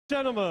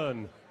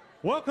Gentlemen,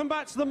 welcome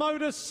back to the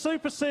MODUS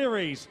Super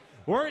Series,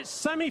 where it's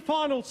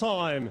semi-final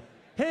time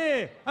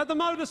here at the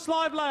MODUS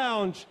Live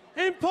Lounge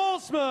in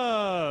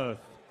Portsmouth.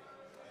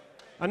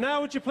 And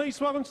now would you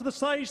please welcome to the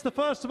stage the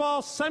first of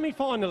our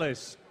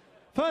semi-finalists.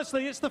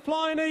 Firstly, it's the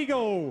Flying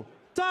Eagle,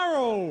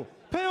 Darryl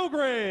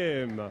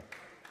Pilgrim.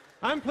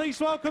 And please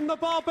welcome the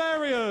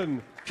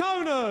Barbarian,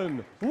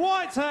 Conan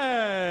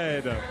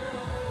Whitehead.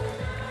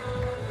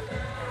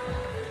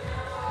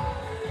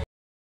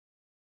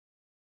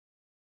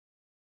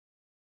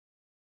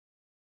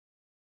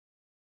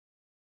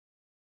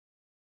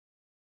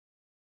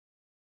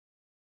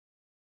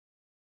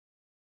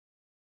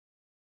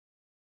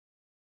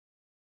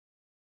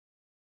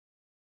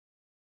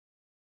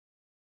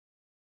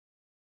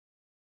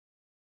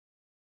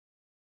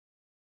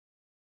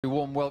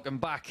 Warm welcome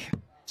back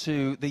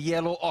to the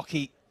Yellow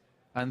Hockey,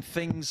 and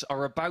things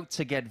are about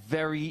to get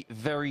very,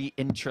 very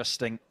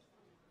interesting.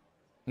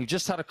 We've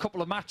just had a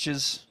couple of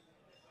matches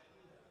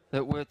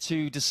that were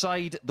to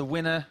decide the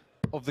winner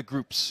of the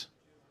groups.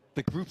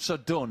 The groups are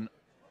done.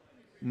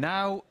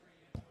 Now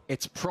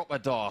it's proper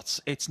darts.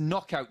 It's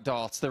knockout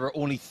darts. There are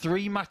only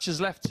 3 matches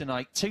left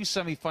tonight, 2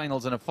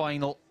 semi-finals and a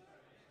final.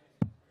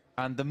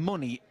 And the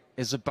money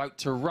is about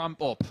to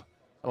ramp up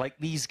like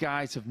these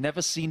guys have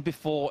never seen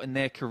before in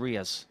their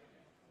careers.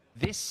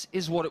 This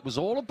is what it was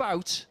all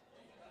about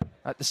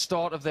at the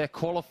start of their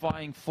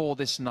qualifying for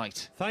this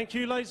night. Thank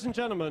you, ladies and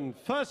gentlemen.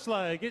 First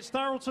leg, it's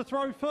Darryl to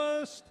throw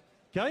first.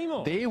 Game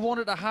on. They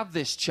wanted to have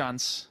this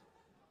chance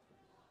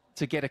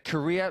to get a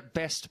career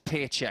best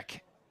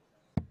paycheck.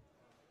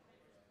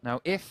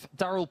 Now, if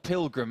Darryl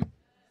Pilgrim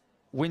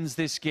wins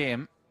this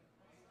game,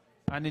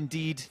 and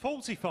indeed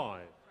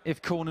 45,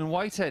 if Conan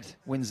Whitehead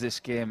wins this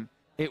game,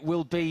 it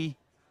will be,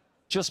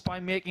 just by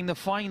making the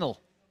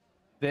final,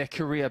 their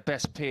career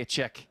best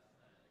paycheck.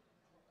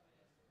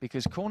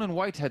 Because Conan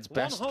Whitehead's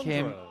best 100.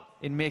 came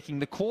in making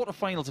the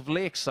quarterfinals of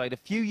Lakeside a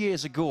few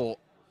years ago.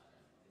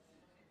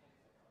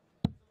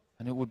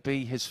 And it would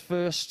be his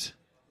first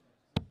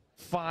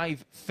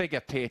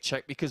 5-figure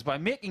paycheck, because by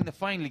making the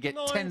final you get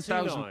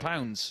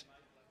 £10,000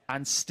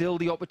 and still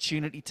the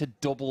opportunity to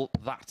double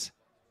that.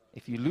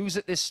 If you lose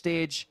at this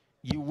stage,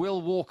 you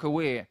will walk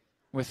away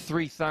with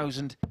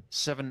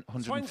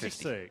 £3,750.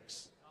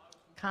 26.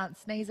 Can't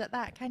sneeze at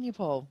that, can you,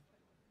 Paul?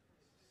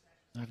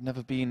 I've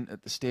never been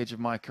at the stage of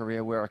my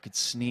career where I could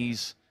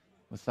sneeze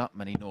with that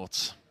many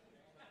notes.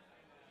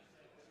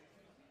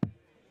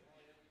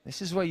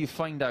 This is where you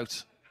find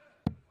out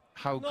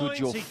how good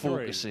your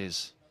focus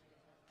is.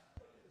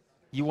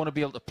 You want to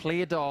be able to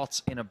play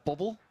darts in a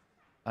bubble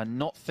and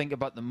not think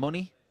about the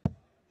money.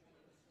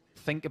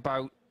 Think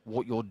about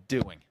what you're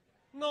doing.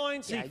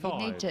 95. Yeah,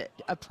 you need to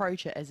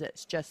approach it as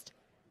it's just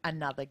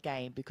another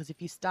game, because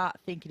if you start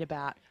thinking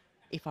about,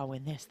 if I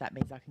win this, that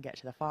means I can get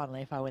to the final.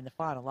 If I win the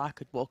final, I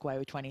could walk away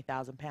with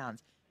 £20,000.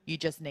 You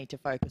just need to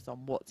focus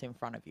on what's in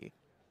front of you.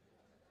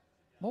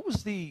 What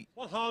was the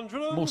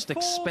 140. most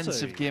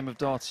expensive game of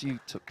darts you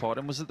took part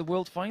in? Was it the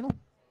World Final?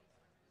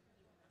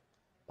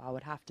 I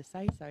would have to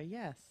say so,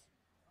 yes.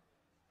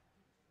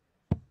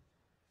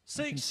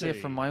 60. I can say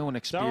from my own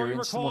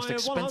experience, the most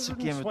expensive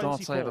game of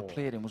darts I ever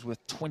played in was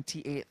worth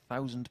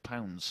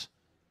 £28,000.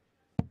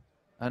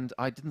 And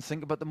I didn't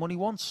think about the money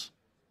once.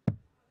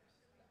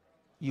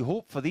 You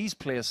hope for these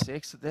players'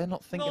 sakes that they're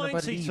not thinking 92.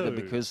 about it either,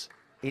 because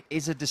it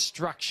is a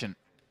distraction.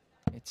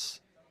 It's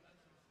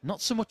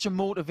not so much a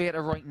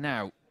motivator right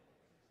now.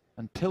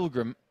 And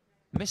Pilgrim,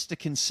 Mr.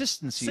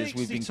 Consistency, 62. as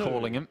we've been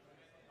calling him,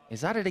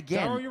 is at it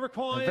again.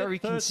 Darryl, A very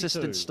 32.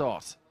 consistent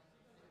start.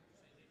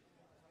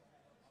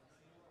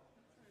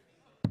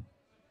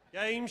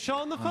 Game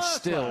shot on the And first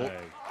still leg.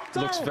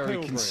 looks Darryl very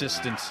Pilgrim.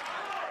 consistent.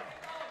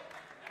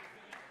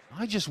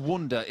 I just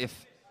wonder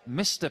if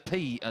Mr.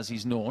 P, as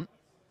he's known,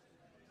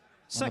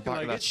 on the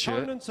back of that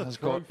shirt, has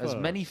got as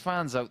many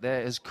fans out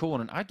there as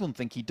Conan. I don't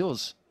think he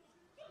does.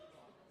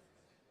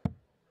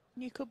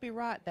 You could be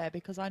right there,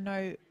 because I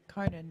know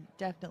Conan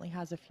definitely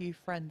has a few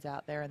friends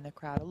out there in the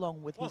crowd,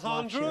 along with his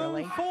wife,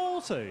 Shirley.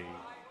 140.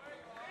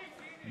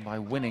 And by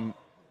winning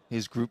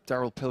his group,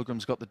 Darryl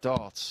Pilgrim's got the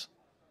darts,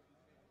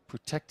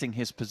 protecting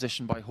his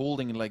position by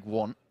holding in leg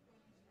 1.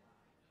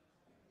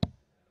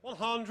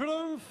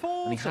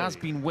 140. And he has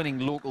been winning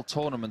local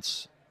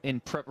tournaments in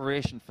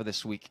preparation for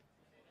this week.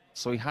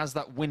 So he has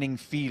that winning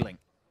feeling.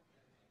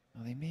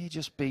 Now, they may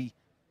just be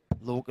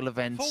local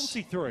events,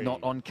 43.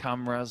 not on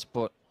cameras,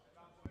 but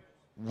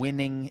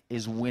winning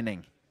is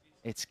winning.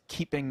 It's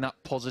keeping that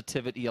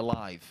positivity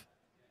alive.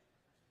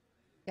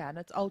 Yeah, and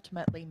it's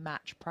ultimately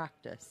match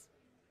practice,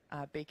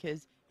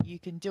 because you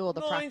can do all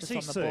the practice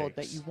on the board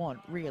that you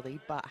want, really,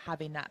 but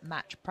having that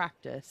match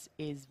practice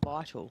is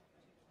vital.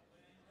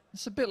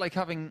 It's a bit like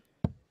having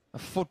a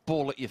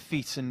football at your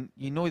feet and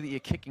you know that you're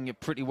kicking it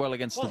pretty well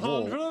against the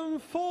wall.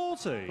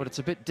 140. But it's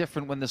a bit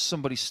different when there's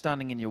somebody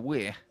standing in your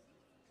way.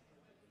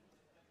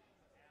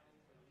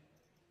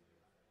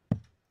 You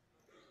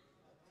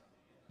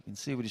can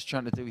see what he's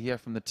trying to do here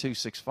from the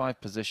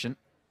 265 position.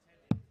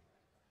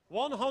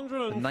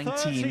 133. The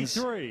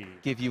 19s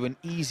give you an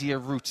easier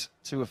route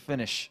to a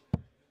finish.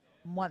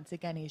 And once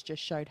again, he's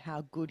just showed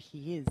how good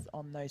he is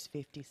on those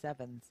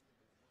 57s.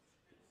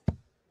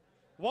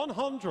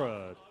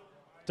 100.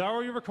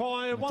 Darryl, you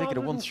require We'll take it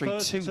a 132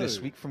 132 this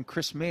week from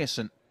Chris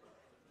Mason.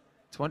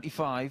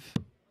 25,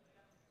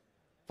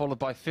 followed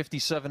by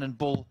 57 and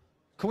Bull,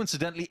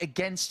 coincidentally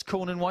against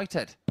Conan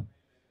Whitehead.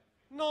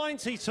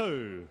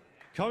 92.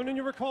 Conan,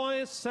 you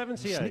require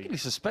 78. I sneakily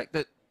suspect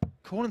that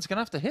Conan's going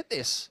to have to hit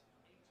this.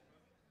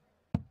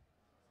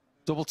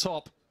 Double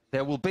top.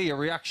 There will be a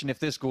reaction if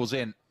this goes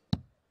in.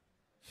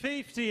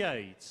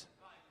 58.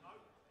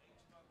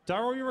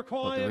 Darryl, you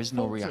require But there is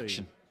no 40.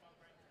 reaction.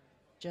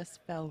 Just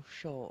fell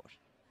short.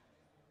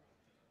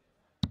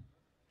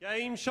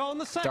 Game shot on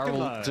the second Darryl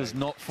leg. does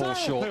not fall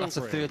Darryl short. That's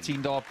a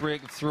Pilgrim. $13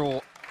 break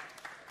throw.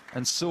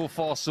 And so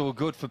far, so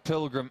good for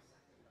Pilgrim.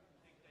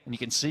 And you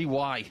can see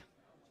why.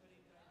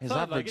 His Third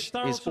leg, average it's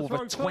Darryl is to over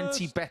throw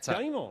 20 first. better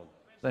Game on.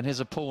 than his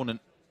opponent.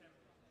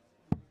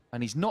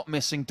 And he's not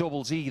missing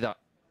doubles either.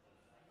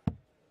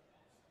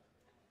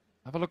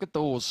 Have a look at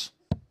those.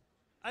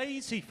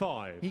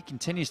 85. He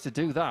continues to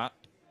do that.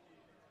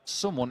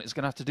 Someone is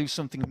going to have to do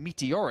something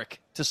meteoric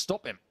to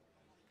stop him.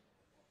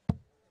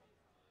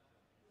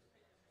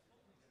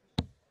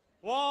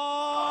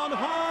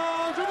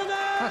 180.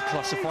 I'd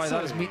classify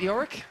that as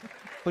meteoric,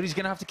 but he's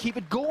going to have to keep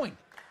it going.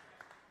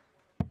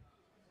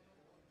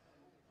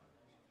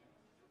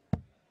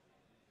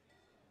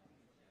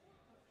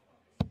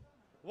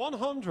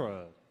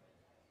 $100.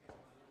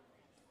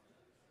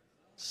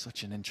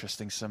 Such an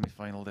interesting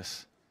semi-final,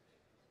 this.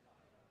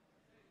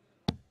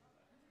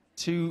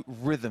 Two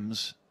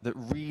rhythms that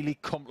really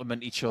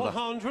complement each other.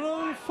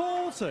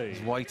 140.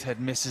 Whitehead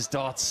misses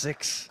dart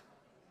 6.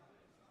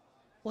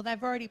 Well,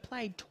 they've already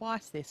played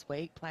twice this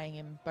week, playing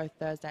in both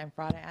Thursday and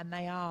Friday, and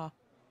they are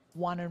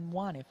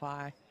 1-1, if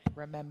I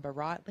remember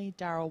rightly.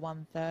 Darryl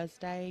won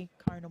Thursday,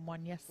 Conan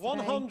won yesterday.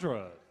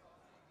 100.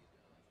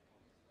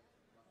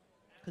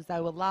 Because they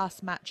were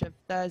last match of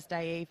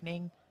Thursday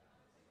evening,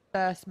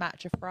 first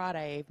match of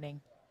Friday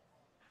evening.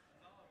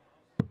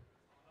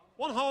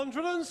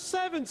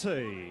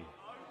 170.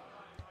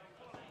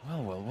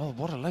 Well,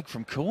 what a leg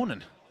from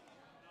Conan.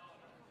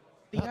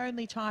 The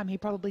only time he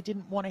probably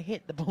didn't want to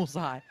hit the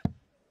bullseye.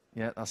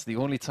 Yeah, that's the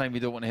only time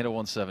you don't want to hit a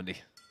 170.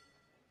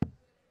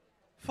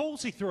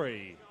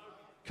 43.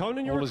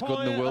 Conan, you All is good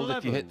in the require world 11.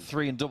 if you hit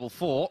 3 and double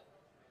 4.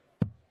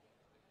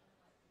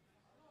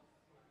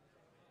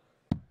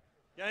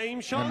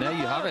 Game shot. And there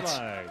you have it.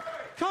 leg.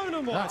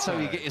 Conan That's how you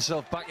Whitehead. get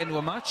yourself back into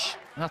a match.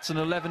 That's an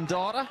 11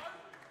 darter.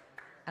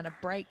 And a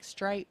break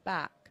straight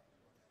back.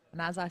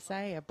 And as I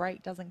say, a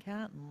break doesn't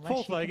count unless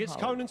Fourth you leg, can it's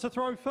hold. Conan to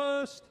throw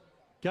first.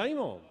 Game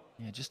on.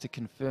 Yeah, just to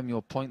confirm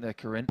your point there,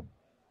 Corinne.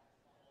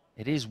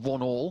 It is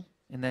 1-1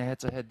 in their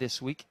head-to-head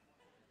this week.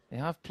 They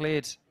have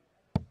played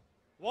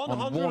on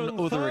one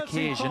other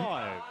occasion,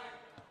 135.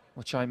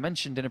 which I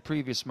mentioned in a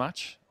previous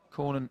match.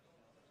 Conan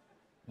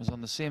was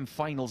on the same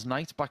finals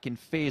night back in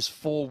Phase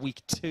 4,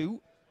 Week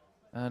 2.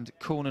 And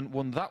Conan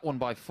won that one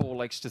by 4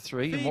 legs to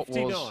 3 in what was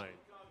 59.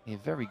 a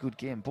very good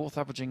game, both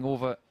averaging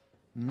over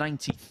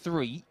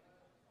 93.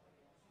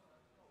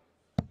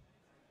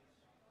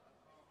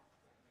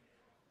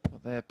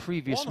 But their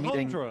previous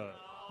meeting 100.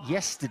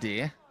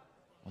 yesterday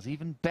was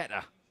even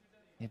better.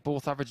 They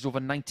both averaged over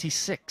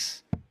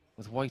 96,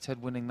 with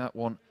Whitehead winning that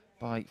one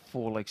by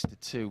 4 legs to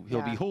 2.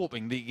 He'll be Yeah.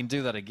 hoping that he can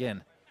do that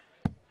again.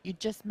 You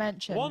just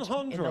mentioned in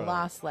 100. the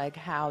last leg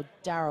how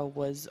Darryl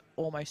was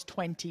almost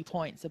 20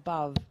 points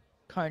above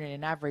Conan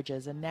in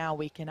averages, and now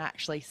we can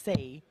actually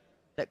see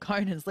that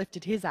Conan's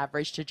lifted his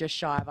average to just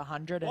shy of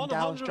 100 and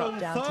Darryl's dropped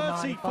down to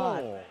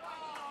 95. 134.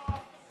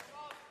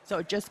 So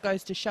it just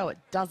goes to show it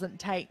doesn't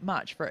take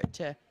much for it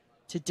to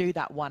do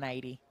that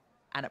 180.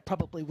 And it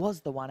probably was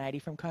the 180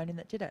 from Conan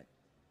that did it.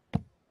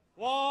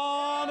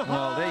 Well,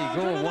 there you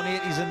go,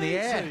 180's in the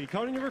air.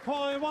 Conan, you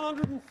require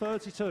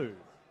 132.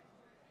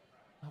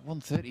 That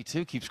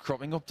 132 keeps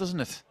cropping up, doesn't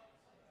it?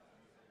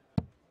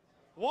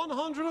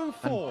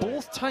 104. And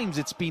both times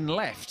it's been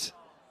left,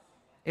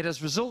 it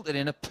has resulted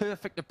in a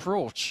perfect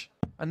approach.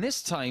 And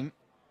this time,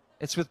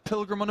 it's with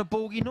Pilgrim on a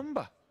bogey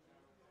number.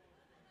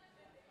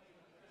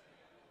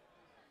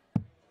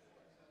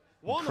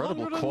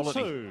 Incredible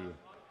quality.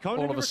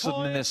 All of a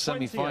sudden in this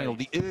semi-final,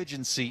 the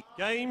urgency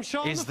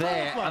is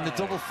there, and the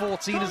double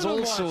 14 is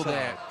also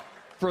there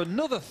for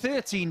another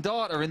 13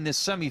 darter in this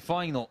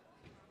semi-final.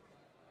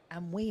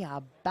 And we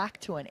are back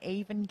to an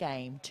even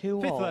game,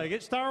 2-all. Fifth leg,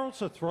 it's Darryl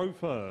to throw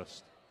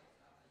first.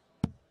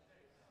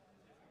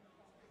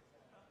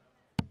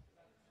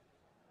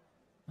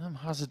 I'm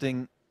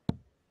hazarding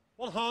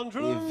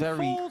 140. a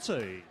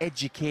very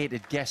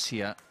educated guess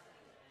here.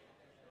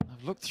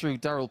 I've looked through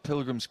Darryl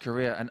Pilgrim's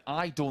career, and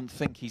I don't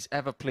think he's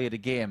ever played a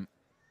game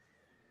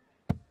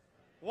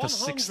for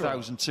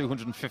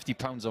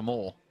 £6,250 or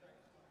more.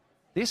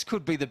 This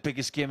could be the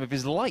biggest game of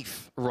his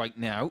life right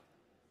now,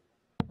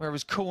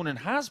 whereas Conan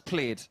has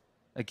played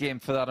a game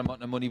for that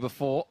amount of money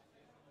before,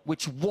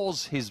 which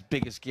was his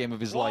biggest game of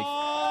his life.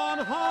 And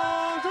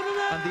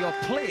they are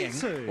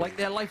playing like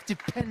their life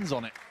depends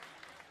on it.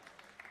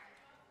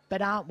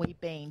 But aren't we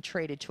being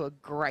treated to a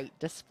great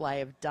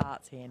display of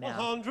darts here now?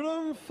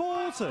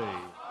 140.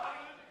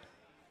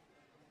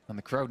 And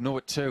the crowd know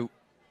it too.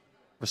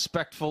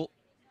 Respectful,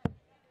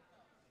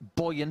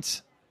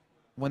 buoyant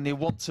when they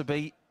want to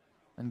be,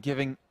 and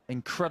giving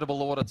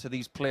incredible order to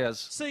these players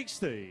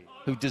 60.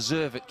 who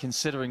deserve it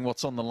considering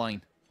what's on the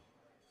line.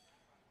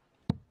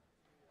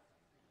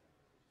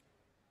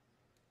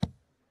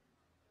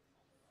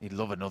 He'd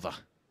love another.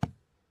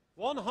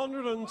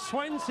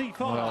 125.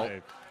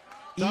 Well,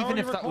 even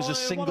if that was a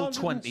single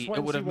 20,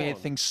 it would have made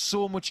 121. things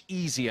so much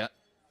easier.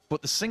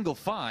 But the single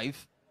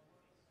 5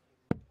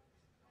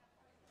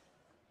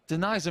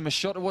 denies him a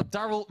shot at what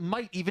Darryl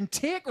might even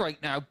take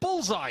right now.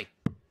 Bullseye!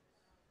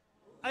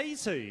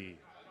 80.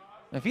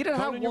 If he'd have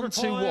had Conan, you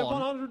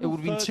 1-2-1, it would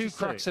have been 2 136.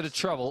 cracks at a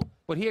treble.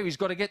 But here he's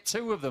got to get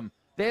 2 of them.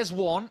 There's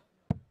one.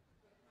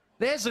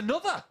 There's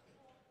another.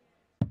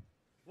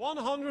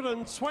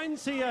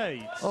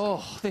 128.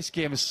 Oh, this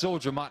game is so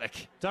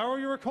dramatic. Darryl,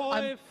 you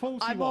require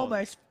 41. I'm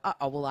almost,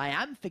 well, I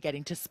am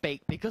forgetting to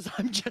speak because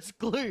I'm just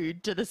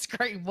glued to the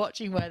screen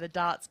watching where the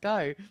darts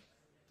go.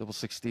 Double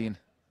 16.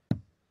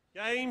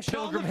 Game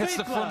shot Pilgrim on the hits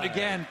the big front leg.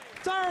 again.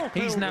 Darryl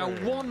He's now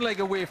Pilgrim. 1 leg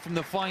away from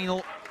the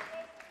final.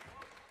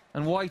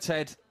 And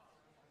Whitehead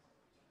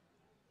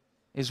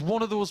is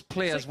one of those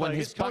players, Sick when leg,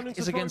 his it's Conan back to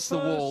is throw against the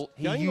first. wall,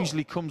 he Game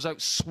usually on. comes out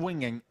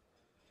swinging.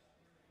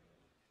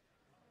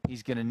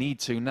 He's going to need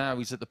to now.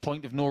 He's at the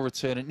point of no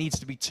return. It needs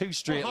to be 2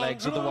 straight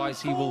legs,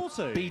 otherwise he will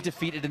 140. be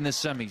defeated in the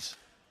semis.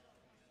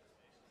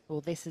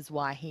 Well, this is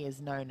why he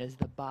is known as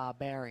the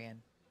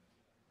Barbarian.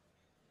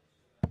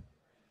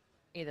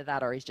 Either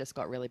that or he's just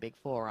got really big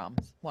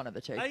forearms. One of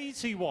the two.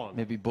 81.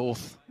 Maybe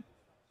both.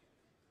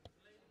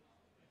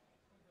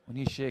 When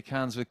you shake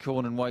hands with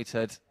Conan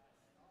Whitehead,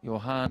 your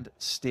hand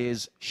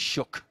stays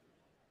shook.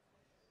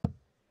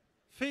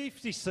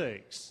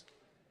 56.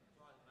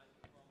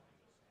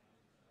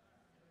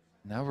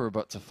 Now we're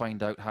about to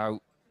find out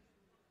how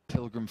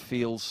Pilgrim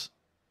feels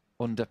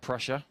under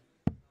pressure.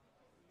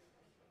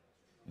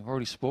 We've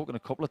already spoken a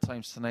couple of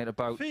times tonight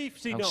about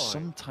 59. how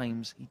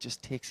sometimes he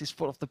just takes his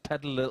foot off the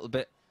pedal a little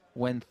bit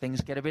when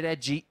things get a bit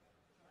edgy.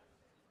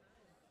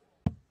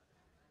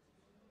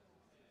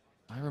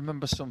 I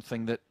remember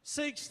something that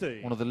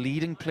 60. one of the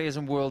leading players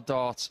in world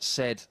darts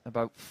said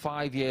about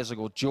 5 years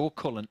ago. Joe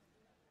Cullen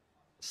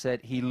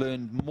said he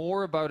learned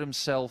more about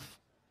himself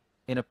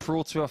in a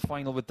Pro Tour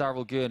final with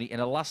Darryl Gurney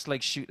in a last leg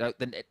shootout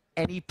than at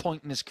any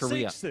point in his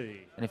career.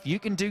 60. And if you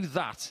can do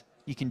that,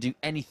 you can do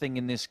anything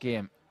in this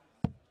game.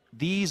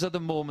 These are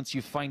the moments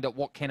you find out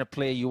what kind of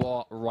player you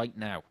are right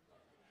now.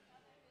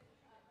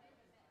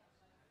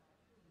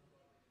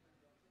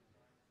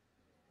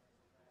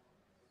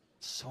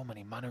 So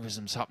many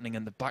mannerisms happening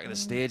in the back of the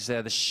stage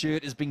there. The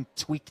shirt is being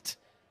tweaked.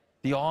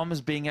 The arm is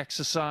being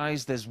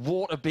exercised. There's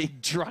water being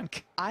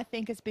drank. I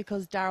think it's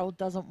because Darryl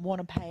doesn't want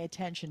to pay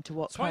attention to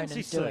what Conan's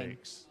doing.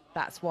 26.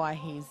 That's why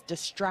he's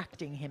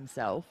distracting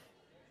himself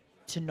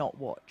to not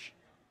watch.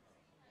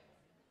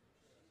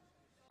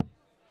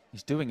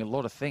 He's doing a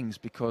lot of things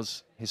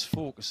because his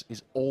focus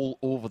is all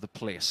over the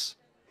place.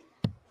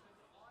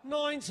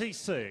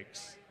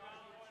 96.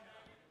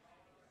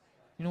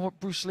 You know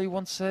what Bruce Lee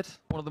once said?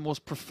 One of the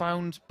most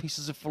profound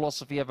pieces of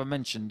philosophy ever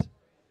mentioned.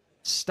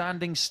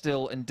 Standing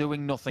still and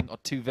doing nothing are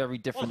 2 very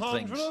different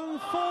things.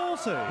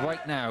 140.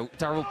 Right now,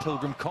 Darryl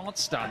Pilgrim can't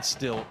stand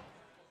still.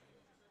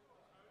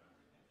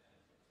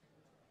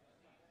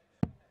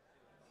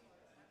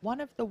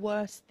 One of the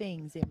worst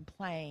things in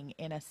playing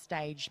in a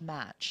staged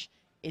match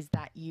is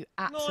that you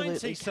absolutely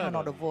 97.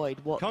 cannot avoid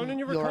what Conan,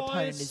 you your require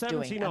opponent is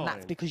doing, 79. and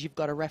that's because you've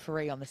got a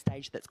referee on the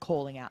stage that's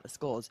calling out the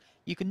scores.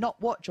 You can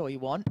not watch all you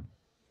want,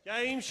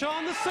 Game shot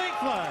on the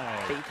 6th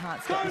leg. but you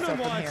can't stop Conan yourself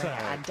from hearing it.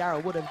 Whitehead. And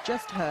Darryl would have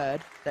just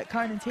heard that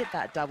Conan's hit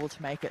that double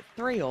to make it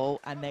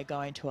 3-all, and they're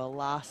going to a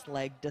last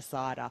leg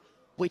decider,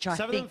 which I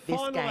 7th think this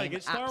final leg. game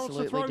It's Darryl to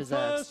absolutely throw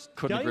deserves. first.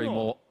 Couldn't Game agree on.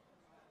 more.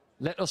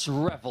 Let us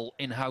revel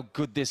in how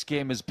good this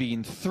game has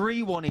been.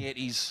 3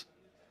 180s.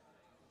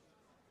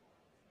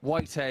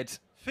 Whitehead,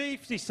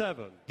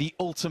 57. the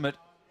ultimate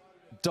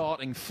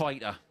darting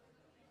fighter.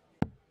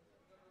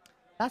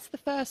 That's the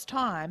first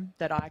time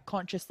that I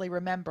consciously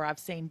remember I've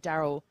seen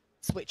Darryl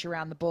switch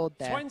around the board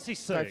there.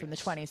 26. Go from the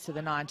 20s to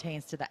the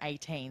 19s to the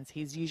 18s.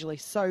 He's usually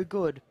so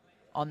good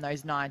on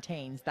those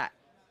 19s that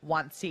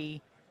once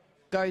he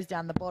goes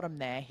down the bottom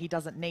there, he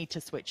doesn't need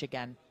to switch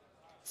again.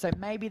 So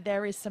maybe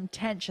there is some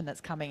tension that's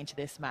coming into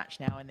this match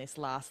now in this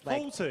last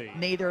leg. 40.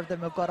 Neither of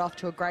them have got off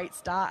to a great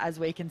start, as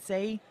we can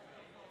see.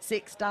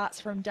 6 starts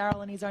from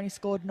Darryl, and he's only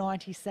scored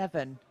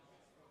 97.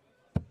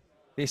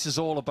 This is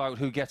all about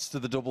who gets to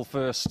the double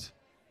first.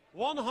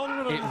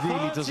 135. It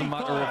really doesn't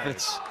matter if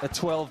it's a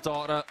 12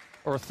 darter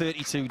or a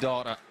 32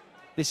 darter.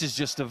 This is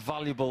just a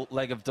valuable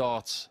leg of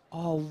darts.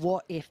 Oh,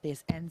 what if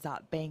this ends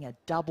up being a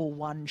double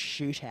 1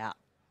 shootout?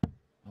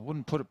 I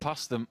wouldn't put it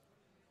past them.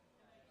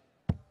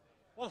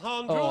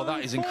 140. Oh,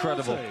 that is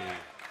incredible.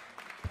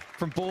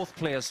 From both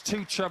players,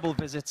 2 treble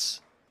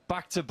visits,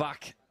 back to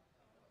back.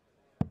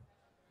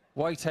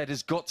 Whitehead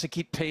has got to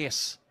keep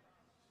pace.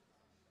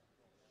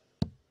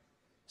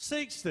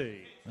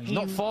 60. He's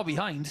not far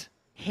behind.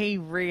 He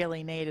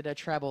really needed a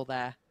treble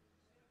there.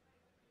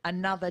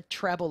 Another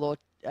treble or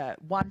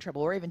one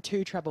treble or even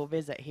two treble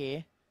visit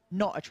here.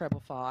 Not a treble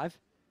 5.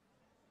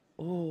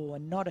 Oh,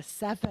 and not a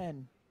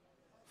 7.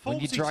 42. When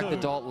you drag the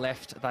dart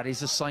left, that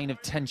is a sign of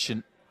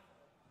tension.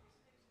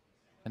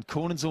 And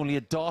Conan's only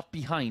a dart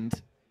behind.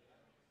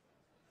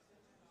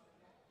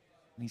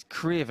 And he's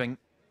craving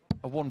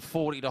a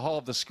 140 to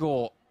halve the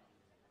score.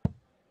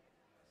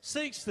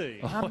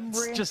 60. Oh,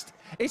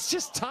 it's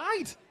just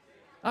tied.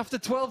 After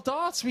 12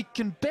 darts, we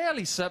can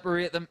barely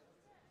separate them.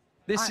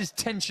 This is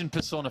tension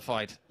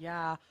personified.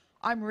 Yeah,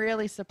 I'm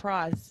really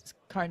surprised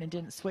Conan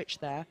didn't switch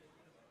there.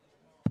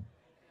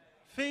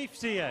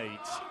 58.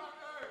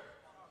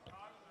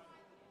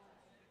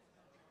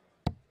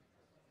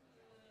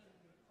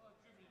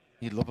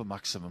 You'd love a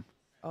maximum.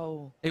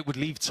 Oh. It would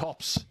leave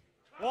tops.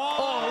 Whoa,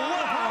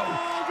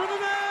 wow!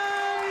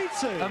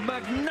 180. A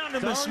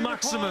magnanimous Darryl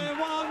maximum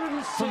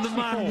from the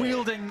man 164.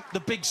 wielding the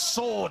big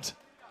sword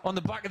on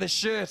the back of the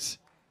shirt.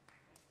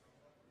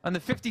 And the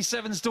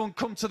 57s don't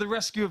come to the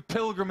rescue of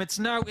Pilgrim. It's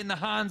now in the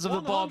hands of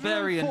the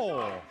Barbarian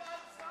 104.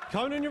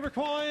 Conan, you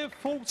require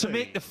 40. to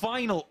make the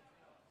final.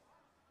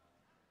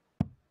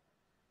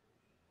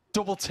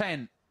 Double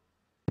 10.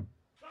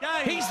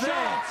 He's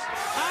there.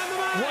 And the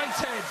man,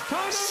 Whitehead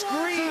Conan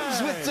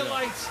screams with Whitehead.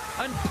 delight,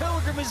 and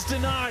Pilgrim is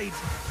denied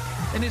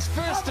in his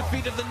first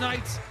defeat of the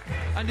night.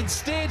 And in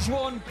stage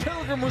 1,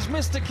 Pilgrim was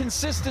Mr.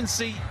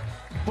 Consistency,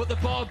 but the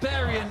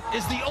Barbarian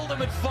is the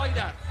ultimate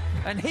fighter,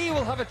 and he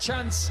will have a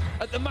chance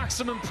at the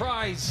maximum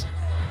prize.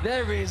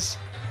 There is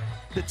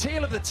the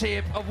tail of the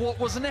tape of what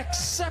was an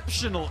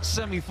exceptional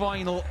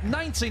semi-final,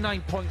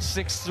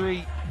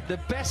 99.63, the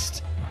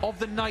best of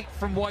the night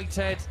from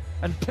Whitehead,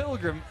 and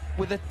Pilgrim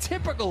with a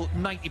typical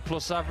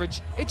 90-plus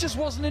average. It just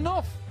wasn't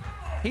enough.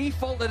 He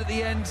faltered at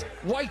the end,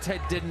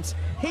 Whitehead didn't.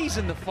 He's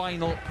in the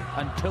final,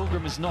 and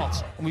Pilgrim is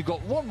not. And we've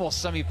got one more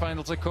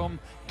semi-final to come.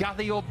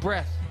 Gather your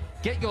breath,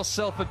 get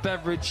yourself a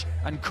beverage,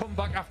 and come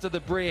back after the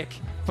break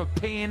for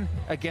Payne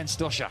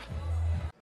against Usher.